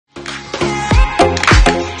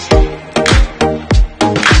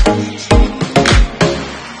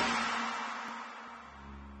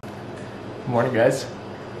Morning, guys.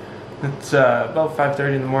 It's about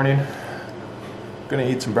 5:30 in the morning. Gonna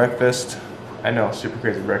eat some breakfast. I know, super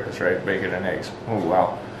crazy breakfast, right? Bacon and eggs. Oh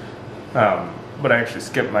wow. But I actually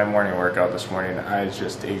skipped my morning workout this morning. I was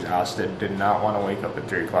just exhausted. Did not want to wake up at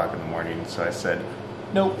 3 o'clock in the morning, so I said,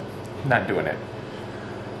 nope, not doing it.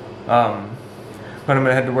 But I'm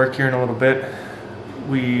gonna head to work here in a little bit.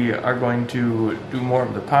 We are going to do more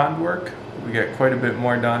of the pond work. We got quite a bit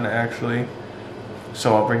more done actually.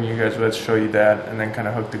 So I'll bring you guys with, show you that, and then kind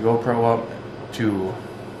of hook the GoPro up to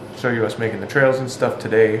show you us making the trails and stuff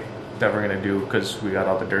today that we're gonna do, because we got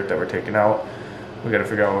all the dirt that we're taking out. We gotta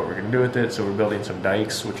figure out what we're gonna do with it, so we're building some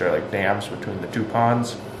dikes, which are like dams between the two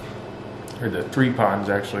ponds. Or the 3 ponds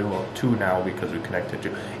actually, well 2 now because we connected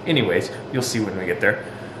to. Anyways, you'll see when we get there.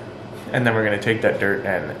 And then we're gonna take that dirt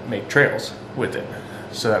and make trails with it,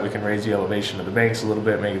 so that we can raise the elevation of the banks a little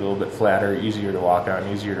bit, make it a little bit flatter, easier to walk on,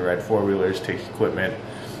 easier to ride 4-wheelers, take equipment,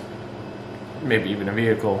 maybe even a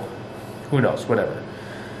vehicle, who knows, whatever.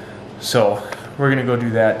 So we're gonna go do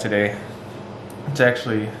that today. It's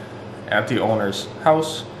actually at the owner's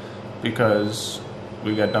house because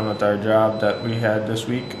we got done with our job that we had this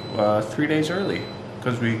week 3 days early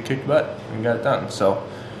because we kicked butt and got it done. So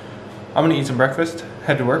I'm gonna eat some breakfast,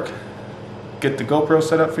 head to work, get the GoPro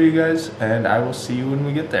set up for you guys, and I will see you when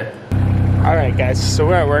we get there. Alright guys, so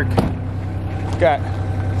we're at work. Got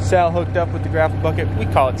Sal hooked up with the gravel bucket. We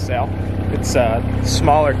call it Sal. It's a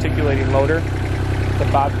small articulating loader, the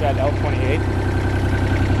Bobcat L28.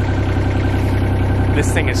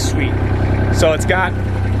 This thing is sweet. So it's got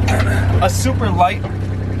a super light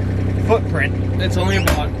footprint. It's only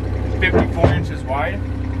about 54 inches wide,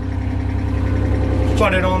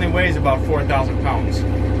 but it only weighs about 4,000 pounds.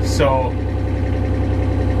 So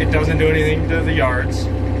it doesn't do anything to the yards.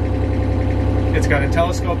 It's got a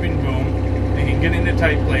telescoping boom. It can get into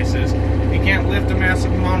tight places. It can't lift a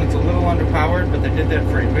massive amount. It's a little underpowered, but they did that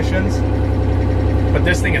for emissions. But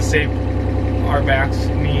this thing has saved our backs,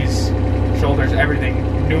 knees, shoulders,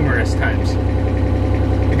 everything numerous times.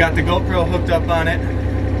 We got the GoPro hooked up on it,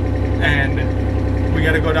 and we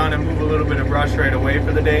got to go down and move a little bit of brush right away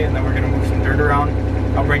for the day, and then we're going to move some dirt around.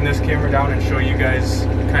 I'll bring this camera down and show you guys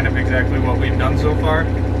kind of exactly what we've done so far.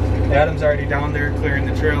 Adam's already down there clearing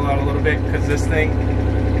the trail out a little bit, because this thing,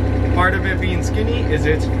 part of it being skinny is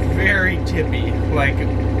it's very tippy. Like,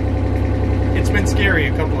 it's been scary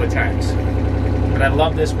a couple of times. But I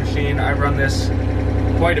love this machine. I run this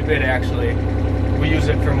quite a bit actually. We use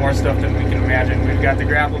it for more stuff than we can imagine. We've got the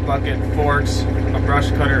gravel bucket, forks, a brush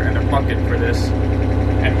cutter, and a bucket for this.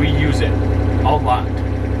 And we use it a lot.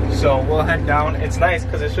 So we'll head down. It's nice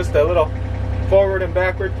because it's just a little forward and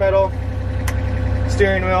backward pedal,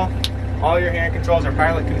 steering wheel, all your hand controls are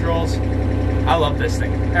pilot controls. I love this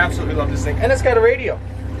thing, absolutely love this thing. And it's got a radio.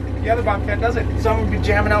 The other Bobcat doesn't. Someone would be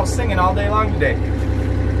jamming out singing all day long today.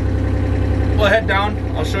 We'll head down.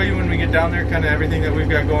 I'll show you when we get down there kind of everything that we've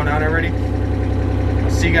got going on already.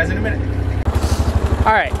 I'll see you guys in a minute.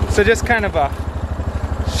 All right, so just kind of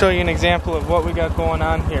show you an example of what we got going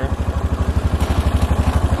on here.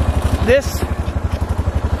 This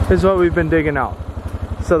is what we've been digging out.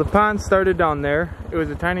 So the pond started down there. It was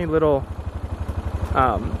a tiny little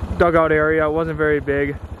dugout area. It wasn't very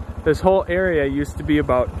big. This whole area used to be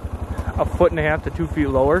about 1.5 to 2 feet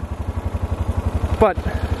lower. But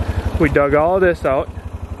we dug all this out,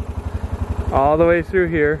 all the way through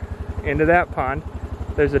here into that pond.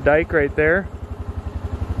 There's a dike right there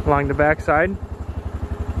along the back side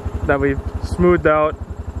that we've smoothed out,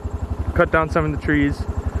 cut down some of the trees,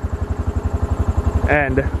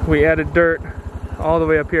 and we added dirt all the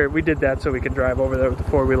way up here. We did that so we could drive over there with the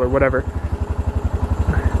 4-wheeler, whatever.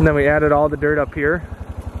 And then we added all the dirt up here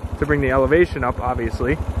to bring the elevation up,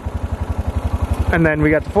 obviously. And then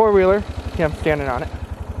we got the 4-wheeler. Yeah, I'm standing on it.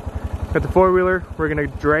 Got the 4-wheeler. We're gonna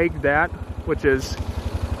drag that, which is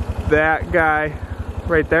that guy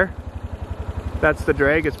right there. That's the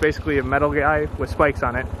drag. It's basically a metal guy with spikes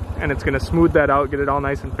on it, and it's gonna smooth that out, get it all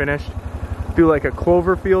nice and finished. Do like a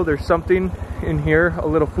clover field or something in here, a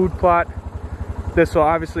little food plot. This will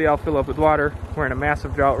obviously I'll fill up with water. We're in a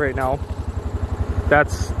massive drought right now.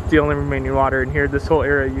 That's the only remaining water in here. This whole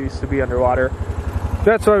area used to be underwater.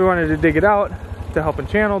 That's why we wanted to dig it out, to help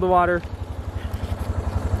channel the water.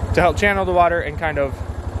 To help channel the water and kind of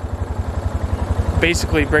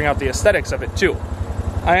basically bring out the aesthetics of it too.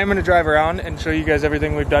 I am going to drive around and show you guys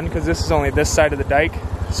everything we've done, because this is only this side of the dike.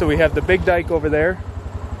 So we have the big dike over there,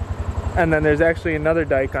 and then there's actually another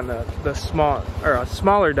dike on the small, or a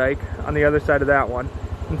smaller dike on the other side of that one.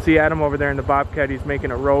 You can see Adam over there in the Bobcat. He's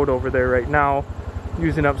making a road over there right now,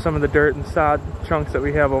 using up some of the dirt and sod chunks that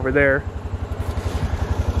we have over there,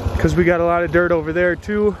 because we got a lot of dirt over there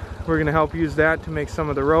too We're gonna help use that to make some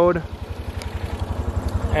of the road.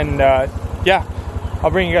 And yeah, I'll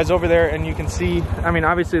bring you guys over there and you can see, I mean,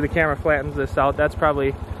 obviously the camera flattens this out. That's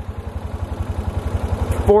probably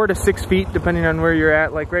 4 to 6 feet depending on where you're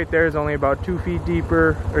at. Like right there is only about 2 feet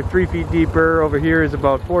deeper or 3 feet deeper. Over here is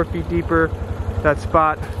about 4 feet deeper. That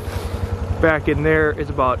spot back in there is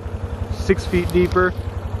about 6 feet deeper.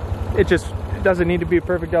 It doesn't need to be a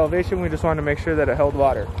perfect elevation. We just wanted to make sure that it held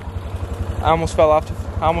water. I almost fell off the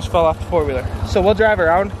four-wheeler. So we'll drive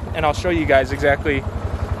around and I'll show you guys exactly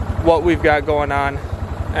what we've got going on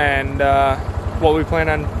and what we plan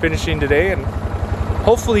on finishing today, and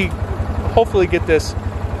hopefully get this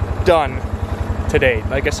done today.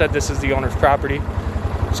 Like I said, this is the owner's property,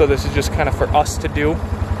 so this is just kind of for us to do.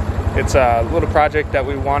 It's a little project that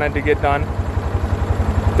we wanted to get done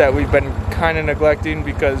that we've been kind of neglecting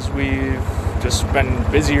because we've just been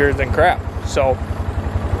busier than crap. So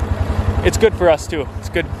it's good for us too. It's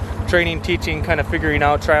good training, teaching, kind of figuring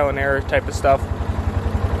out, trial and error type of stuff.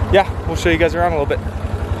 Yeah, we'll show you guys around a little bit.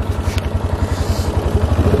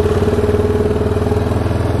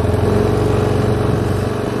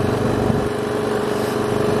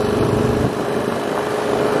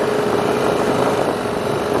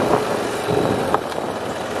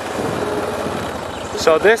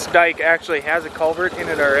 So this dike actually has a culvert in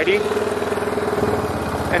it already,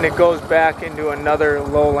 and it goes back into another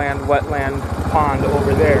lowland wetland pond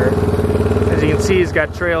over there. As you can see, he's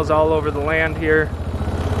got trails all over the land here.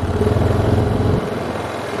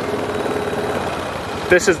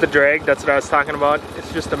 This is the drag, that's what I was talking about.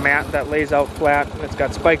 It's just a mat that lays out flat, and it's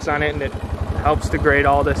got spikes on it, and it helps to grade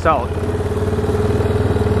all this out.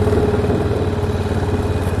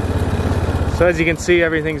 So as you can see,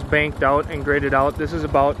 everything's banked out and graded out. This is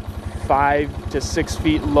about 5 to 6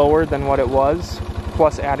 feet lower than what it was,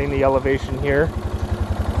 plus adding the elevation here.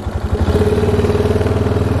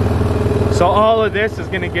 So all of this is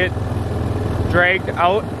going to get dragged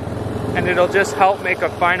out, and it'll just help make a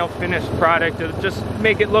final finished product. It'll just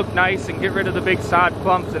make it look nice and get rid of the big sod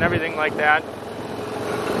clumps and everything like that.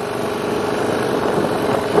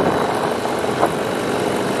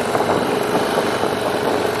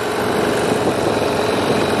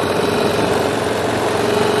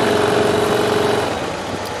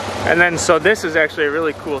 And then, so this is actually a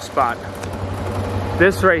really cool spot.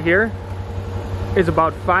 This right here is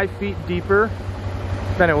about 5 feet deeper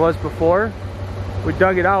than it was before. We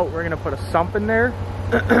dug it out. We're gonna put a sump in there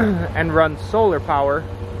and run solar power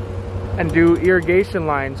and do irrigation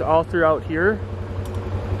lines all throughout here.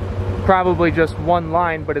 Probably just one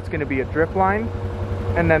line, but it's gonna be a drip line.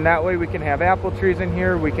 And then that way we can have apple trees in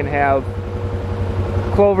here. We can have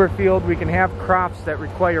clover field. We can have crops that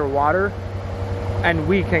require water, and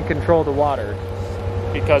we can control the water.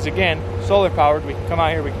 Because again, solar powered, we can come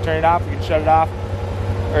out here, we can turn it off, we can shut it off,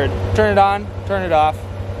 or turn it on, turn it off.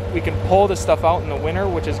 We can pull this stuff out in the winter,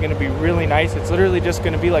 which is gonna be really nice. It's literally just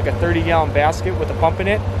gonna be like a 30-gallon basket with a pump in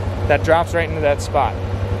it that drops right into that spot.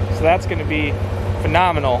 So that's gonna be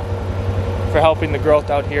phenomenal for helping the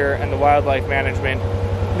growth out here and the wildlife management.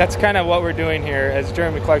 That's kind of what we're doing here, as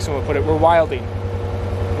Jeremy Clarkson would put it, we're wilding.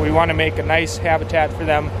 We wanna make a nice habitat for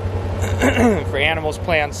them, for animals,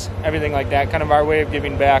 plants, everything like that. Kind of our way of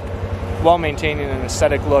giving back while maintaining an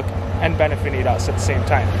aesthetic look and benefiting us at the same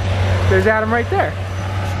time. There's Adam right there.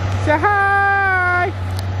 Say hi!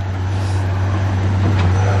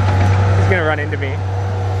 He's gonna run into me.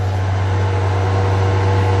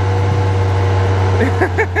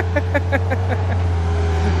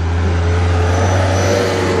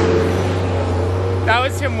 That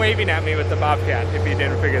was him waving at me with the bobcat, if you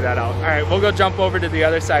didn't figure that out. All right, we'll go jump over to the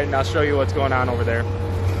other side and I'll show you what's going on over there.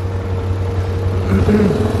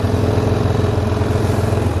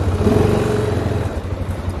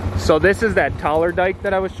 So this is that taller dike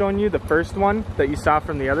that I was showing you, the first one that you saw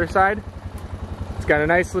from the other side. It's got a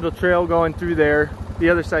nice little trail going through there. The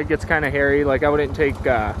other side gets kind of hairy. Like, I wouldn't take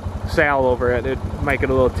Sal over it. It'd make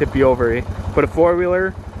it a little tippy over. But a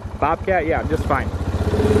four-wheeler, bobcat, yeah, just fine.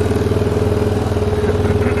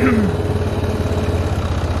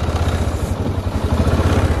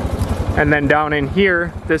 And then down in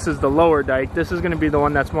here, this is the lower dike. This is going to be the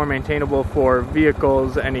one that's more maintainable for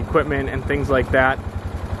vehicles and equipment and things like that.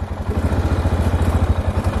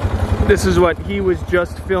 This is what he was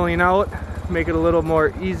just filling out, make it a little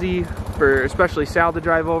more easy for especially Sal to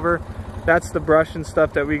drive over. That's the brush and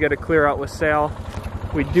stuff that we got to clear out with Sal.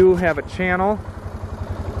 We do have a channel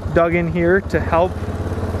dug in here to help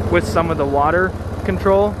with some of the water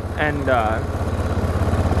control and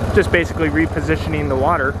just basically repositioning the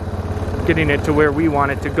water, getting it to where we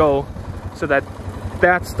want it to go, so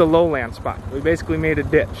that's the lowland spot. We basically made a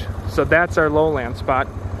ditch. So that's our lowland spot.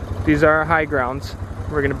 These are our high grounds.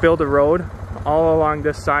 We're gonna build a road all along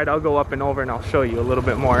this side. I'll go up and over and I'll show you a little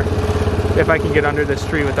bit more if I can get under this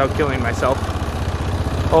tree without killing myself.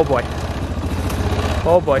 Oh boy.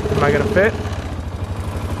 Oh boy, am I gonna fit?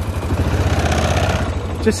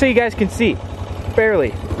 Just so you guys can see,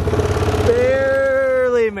 barely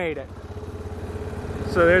made it.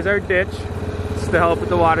 So there's our ditch. It's to help with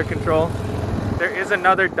the water control. There is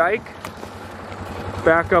another dike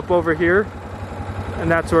back up over here, and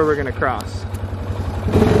that's where we're gonna cross.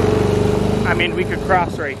 I mean, we could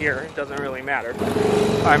cross right here. It doesn't really matter.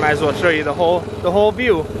 I might as well show you the whole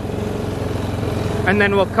view. And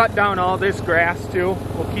then we'll cut down all this grass too.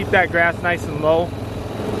 We'll keep that grass nice and low.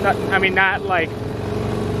 Not like,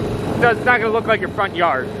 it's not gonna look like your front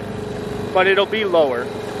yard, but it'll be lower.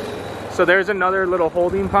 So there's another little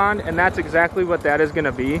holding pond, and that's exactly what that is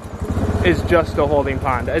gonna be, is just a holding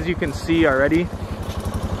pond. As you can see already,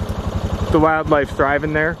 the wildlife's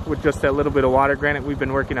thriving there with just that little bit of water. Granted, we've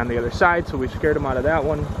been working on the other side, so we scared them out of that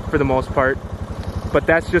one for the most part. But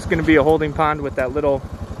that's just gonna be a holding pond with that little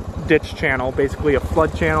ditch channel, basically a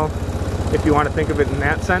flood channel, if you want to think of it in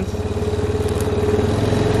that sense.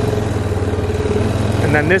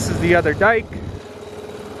 And then this is the other dike.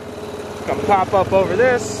 Come pop up over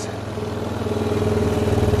this.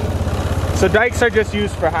 So dikes are just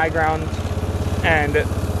used for high ground and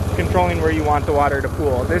controlling where you want the water to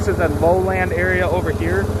pool. This is a lowland area over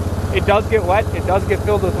here. It does get wet, it does get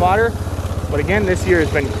filled with water, but again, this year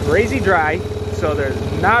has been crazy dry, so there's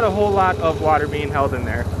not a whole lot of water being held in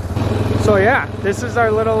there. So yeah, this is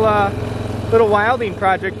our little wilding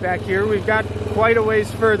project back here. We've got quite a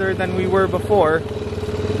ways further than we were before.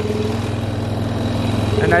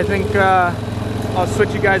 And I think I'll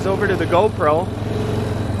switch you guys over to the GoPro.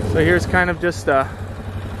 So here's kind of just a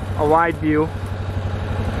wide view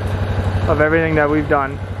of everything that we've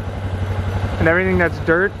done. And everything that's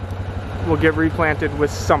dirt will get replanted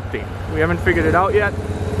with something. We haven't figured it out yet.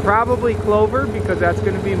 Probably clover, because that's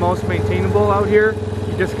going to be most maintainable out here.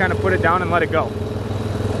 You just kind of put it down and let it go.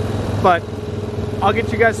 But I'll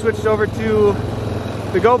get you guys switched over to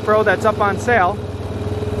the GoPro that's up on sale.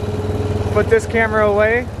 Put this camera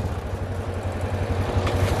away.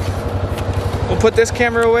 We'll put this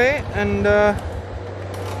camera away and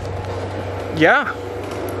yeah.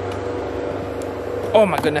 Oh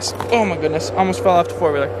my goodness, almost fell off the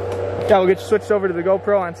four-wheeler. Yeah, we'll get you switched over to the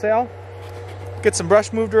GoPro on sale. Get some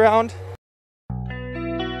brush moved around.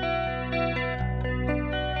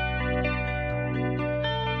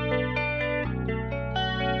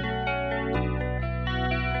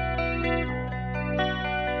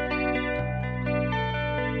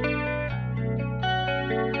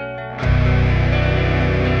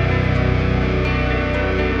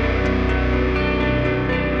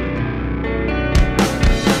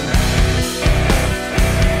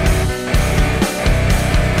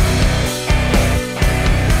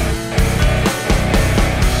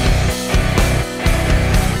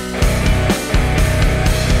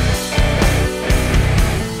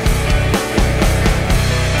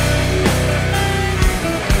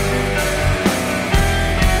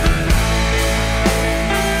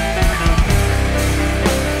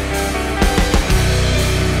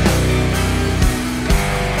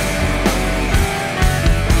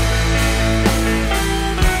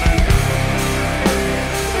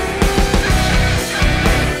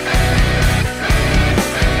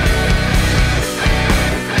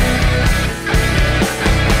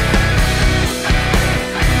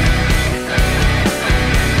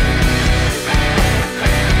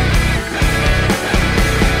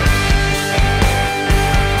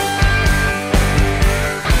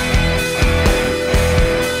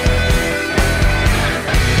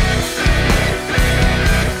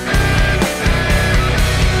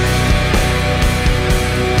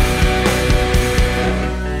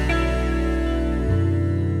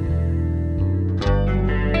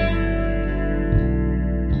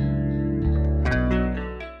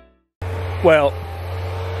 Well,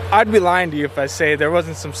 I'd be lying to you if I say there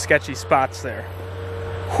wasn't some sketchy spots there.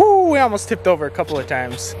 Whew, we almost tipped over a couple of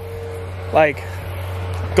times. Like,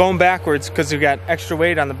 going backwards because we got extra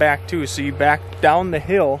weight on the back too, so you back down the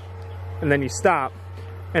hill and then you stop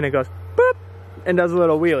and it goes boop and does a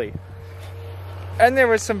little wheelie. And there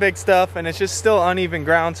was some big stuff and it's just still uneven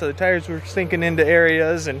ground, so the tires were sinking into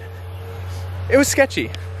areas and it was sketchy.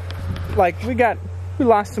 Like, we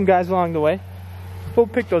lost some guys along the way. We'll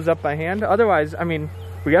pick those up by hand. Otherwise, I mean,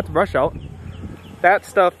 we got the brush out. That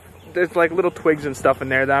stuff, there's like little twigs and stuff in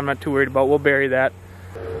there that I'm not too worried about. We'll bury that.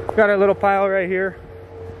 Got our little pile right here.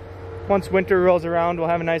 Once winter rolls around, we'll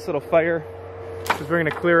have a nice little fire because we're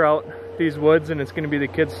gonna clear out these woods and it's gonna be the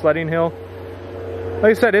kids' sledding hill.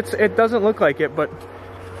 Like I said, it doesn't look like it, but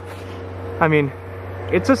I mean,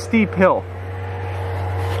 it's a steep hill.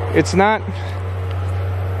 It's not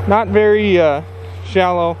very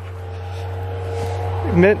shallow,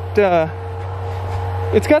 and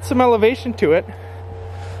it's got some elevation to it.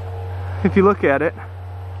 If you look at it,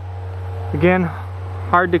 again,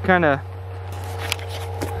 hard to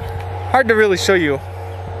really show you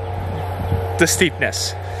the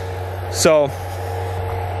steepness. So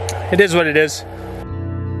it is what it is.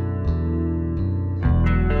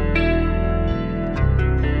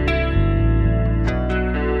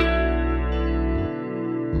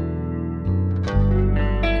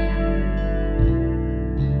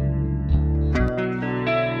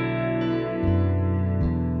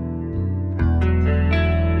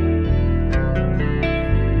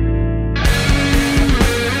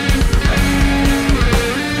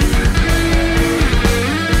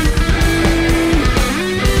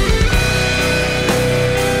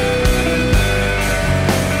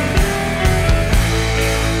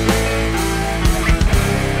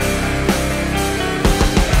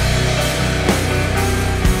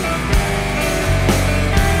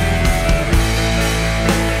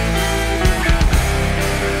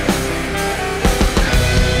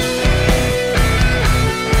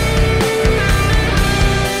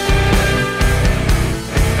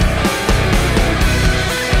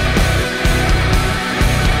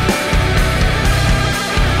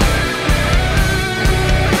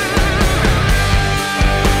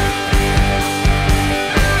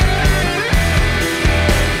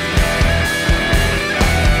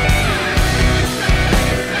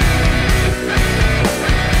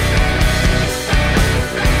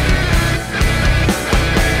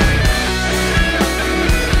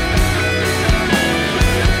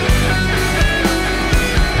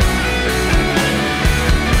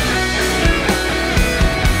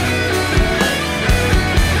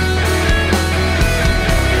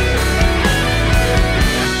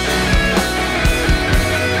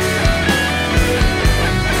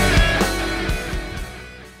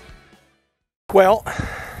 Well,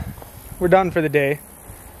 we're done for the day.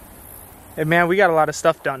 And man, we got a lot of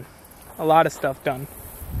stuff done. A lot of stuff done.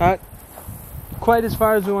 Not quite as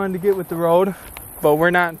far as we wanted to get with the road, but we're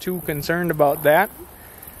not too concerned about that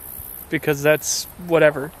because that's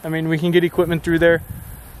whatever. I mean, we can get equipment through there.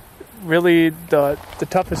 Really, the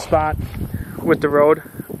toughest spot with the road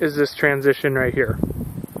is this transition right here.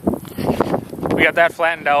 We got that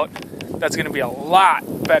flattened out. That's going to be a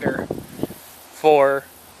lot better for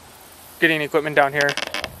getting equipment down here,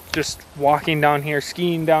 just walking down here,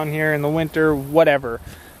 skiing down here in the winter, whatever.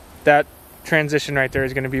 That transition right there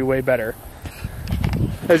is going to be way better.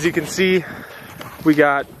 As you can see, we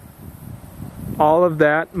got all of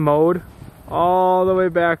that mowed all the way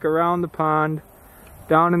back around the pond,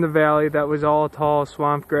 down in the valley. That was all tall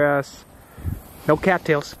swamp grass. No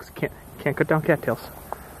cattails, can't cut down cattails.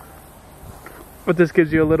 But this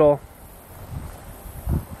gives you a little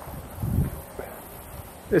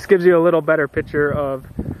better picture of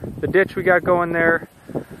the ditch we got going there.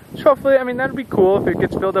 So hopefully, I mean, that'd be cool if it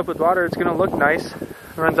gets filled up with water. It's gonna look nice.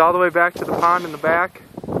 It runs all the way back to the pond in the back.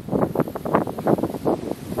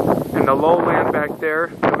 And the lowland back there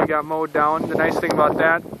that we got mowed down. The nice thing about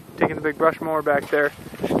that, taking the big brush mower back there,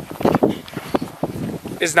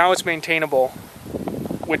 is now it's maintainable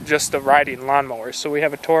with just the riding lawnmowers. So we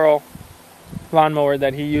have a Toro lawnmower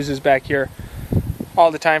that he uses back here all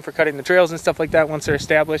the time for cutting the trails and stuff like that once they're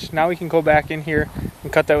established. Now we can go back in here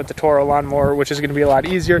and cut that with the Toro lawnmower, which is going to be a lot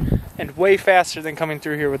easier and way faster than coming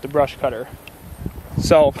through here with the brush cutter.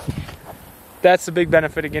 So that's the big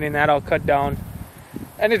benefit of getting that all cut down.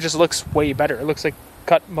 And it just looks way better. It looks like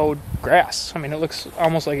cut mowed grass. I mean, it looks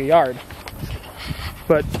almost like a yard.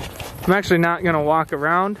 But I'm actually not going to walk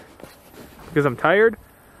around because I'm tired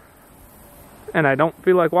and I don't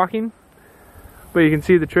feel like walking. But you can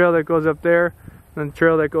see the trail that goes up there, and the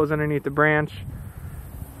trail that goes underneath the branch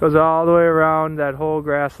goes all the way around. That whole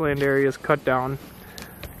grassland area is cut down.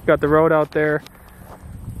 Got the road out there.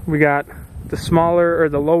 We got the smaller, or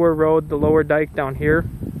the lower road, the lower dike down here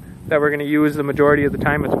that we're going to use the majority of the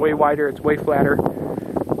time. It's way wider, it's way flatter.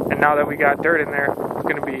 And now that we got dirt in there, it's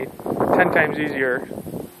going to be 10 times easier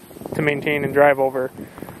to maintain and drive over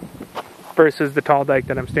versus the tall dike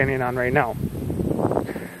that I'm standing on right now.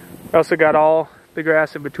 We also got all the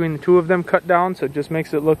grass in between the two of them cut down, so it just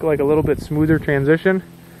makes it look like a little bit smoother transition.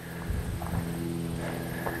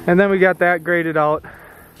 And then we got that graded out,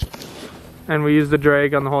 and we used the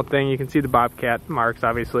drag on the whole thing. You can see the bobcat marks,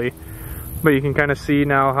 obviously, but you can kind of see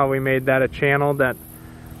now how we made that a channel that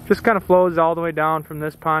just kind of flows all the way down from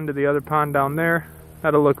this pond to the other pond down there.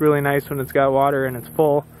 That'll look really nice when it's got water and it's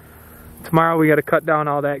full. Tomorrow we got to cut down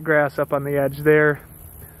all that grass up on the edge there,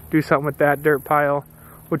 do something with that dirt pile,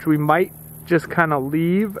 which we might just kind of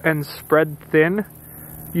leave and spread thin,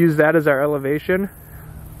 use that as our elevation.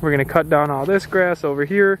 We're going to cut down all this grass over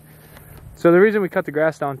here. So the reason we cut the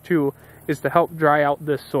grass down too is to help dry out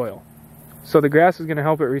this soil. So the grass is going to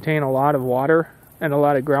help it retain a lot of water and a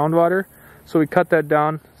lot of groundwater. So we cut that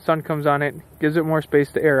down, sun comes on it, gives it more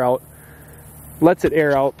space to air out, lets it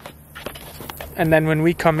air out, and then when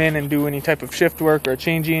we come in and do any type of shift work or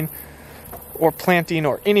changing or planting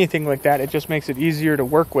or anything like that, it just makes it easier to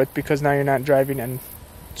work with because now you're not driving in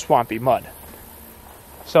swampy mud.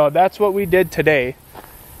 So that's what we did today.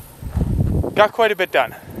 Got quite a bit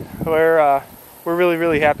done. We're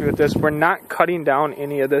really happy with this. We're not cutting down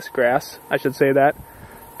any of this grass, I should say that,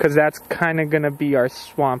 because that's kind of going to be our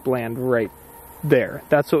swamp land right there.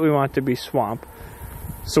 That's what we want to be swamp.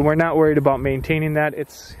 So we're not worried about maintaining that.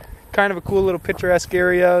 It's kind of a cool little picturesque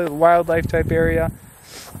area, wildlife type area,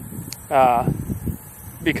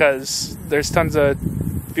 because there's tons of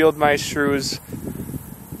field mice, shrews,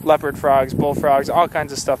 leopard frogs, bullfrogs, all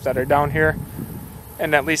kinds of stuff that are down here.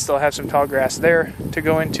 And at least they'll have some tall grass there to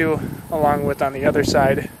go into, along with on the other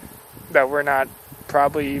side that we're not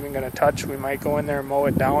probably even going to touch. We might go in there and mow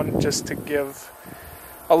it down just to give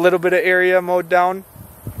a little bit of area mowed down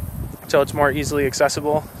so it's more easily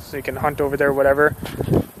accessible, so you can hunt over there, whatever.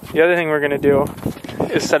 The other thing we're going to do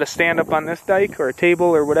is set a stand up on this dike or a table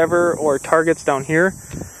or whatever, or targets down here,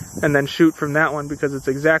 and then shoot from that one because it's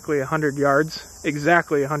exactly 100 yards,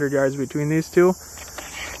 between these two.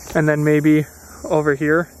 And then maybe over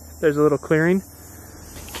here there's a little clearing.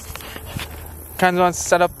 Kind of wants to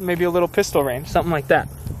set up maybe a little pistol range, something like that.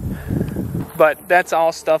 But that's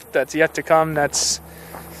all stuff that's yet to come. That's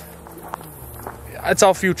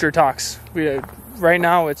all future talks. Right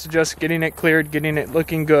now it's just getting it cleared, getting it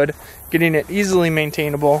looking good, getting it easily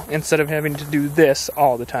maintainable instead of having to do this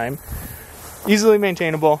all the time. Easily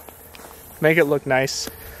maintainable, make it look nice,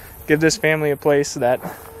 give this family a place that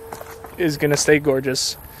is going to stay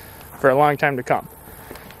gorgeous for a long time to come.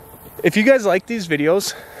 If you guys like these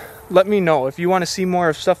videos, let me know. If you want to see more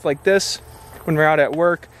of stuff like this when we're out at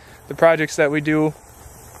work, the projects that we do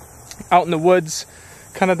out in the woods,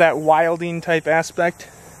 kind of that wilding type aspect,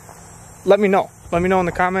 let me know. Let me know in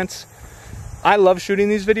the comments. I love shooting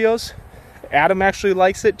these videos. Adam actually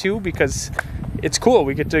likes it too because it's cool.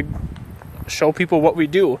 We get to show people what we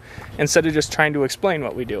do instead of just trying to explain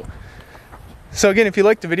what we do. So again, if you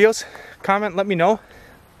like the videos, comment, let me know.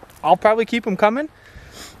 I'll probably keep them coming,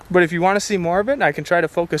 but if you want to see more of it, I can try to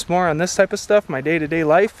focus more on this type of stuff, my day-to-day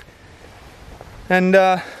life. And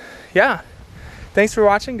yeah, thanks for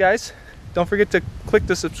watching, guys. Don't forget to click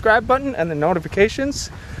the subscribe button and the notifications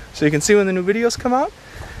so you can see when the new videos come out.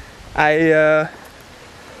 I'm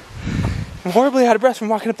horribly out of breath from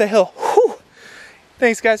walking up that hill. Whew.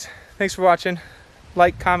 Thanks, guys. Thanks for watching.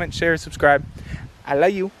 Like, comment, share, subscribe. I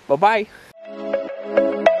love you. Bye-bye.